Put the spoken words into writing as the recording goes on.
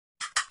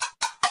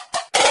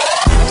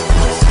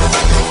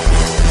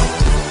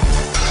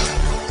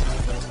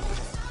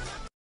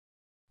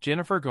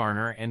Jennifer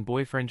Garner and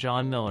boyfriend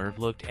John Miller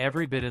looked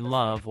every bit in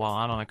love while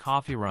out on a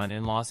coffee run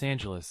in Los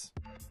Angeles.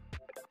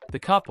 The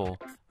couple,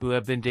 who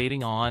have been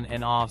dating on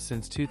and off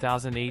since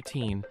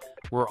 2018,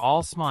 were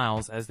all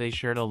smiles as they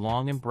shared a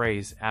long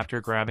embrace after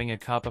grabbing a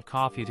cup of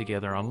coffee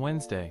together on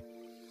Wednesday.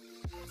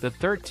 The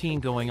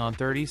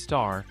 13-going-on-30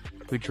 star,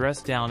 who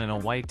dressed down in a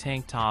white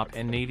tank top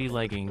and navy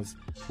leggings,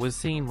 was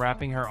seen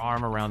wrapping her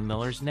arm around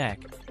Miller's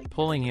neck,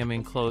 pulling him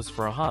in close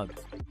for a hug.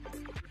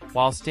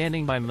 While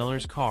standing by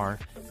Miller's car,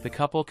 the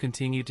couple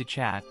continued to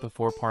chat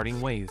before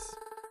parting ways.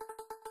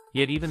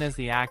 Yet even as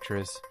the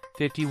actress,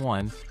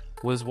 51,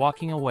 was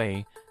walking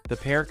away, the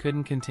pair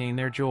couldn't contain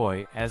their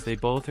joy as they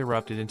both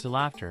erupted into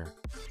laughter.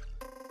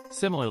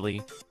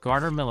 Similarly,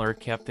 Garner Miller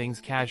kept things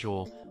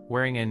casual,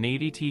 wearing a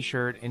navy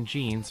t-shirt and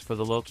jeans for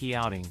the low-key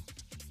outing.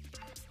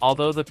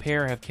 Although the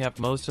pair have kept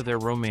most of their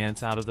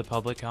romance out of the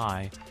public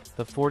eye,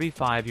 the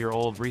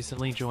 45-year-old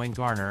recently joined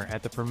Garner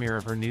at the premiere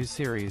of her new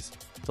series,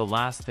 The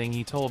Last Thing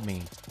He Told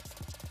Me.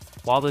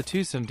 While the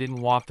twosome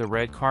didn't walk the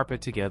red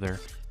carpet together,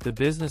 the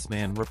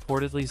businessman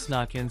reportedly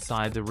snuck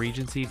inside the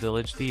Regency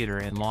Village Theater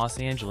in Los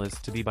Angeles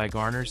to be by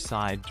Garner's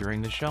side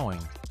during the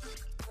showing.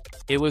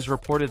 It was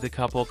reported the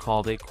couple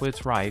called it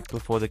quits right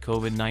before the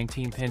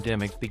COVID-19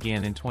 pandemic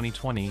began in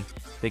 2020.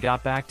 They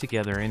got back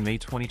together in May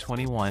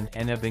 2021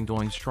 and have been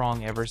going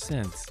strong ever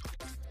since.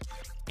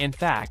 In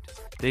fact,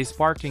 they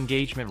sparked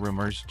engagement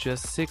rumors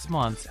just 6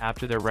 months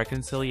after their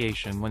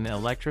reconciliation when the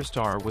Electra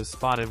star was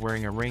spotted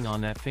wearing a ring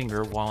on that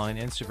finger while on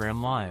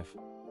Instagram Live.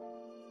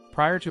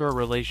 Prior to her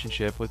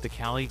relationship with the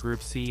Cali Group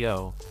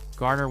CEO,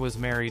 Garner was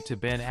married to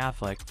Ben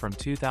Affleck from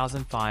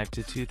 2005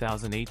 to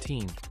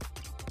 2018.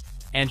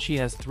 And she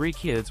has 3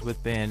 kids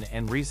with Ben,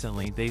 and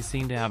recently they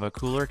seem to have a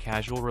cooler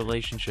casual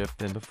relationship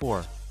than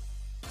before.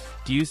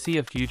 Do you see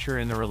a future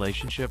in the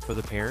relationship for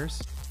the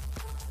pairs?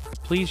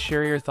 Please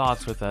share your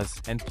thoughts with us,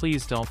 and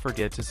please don't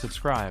forget to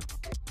subscribe.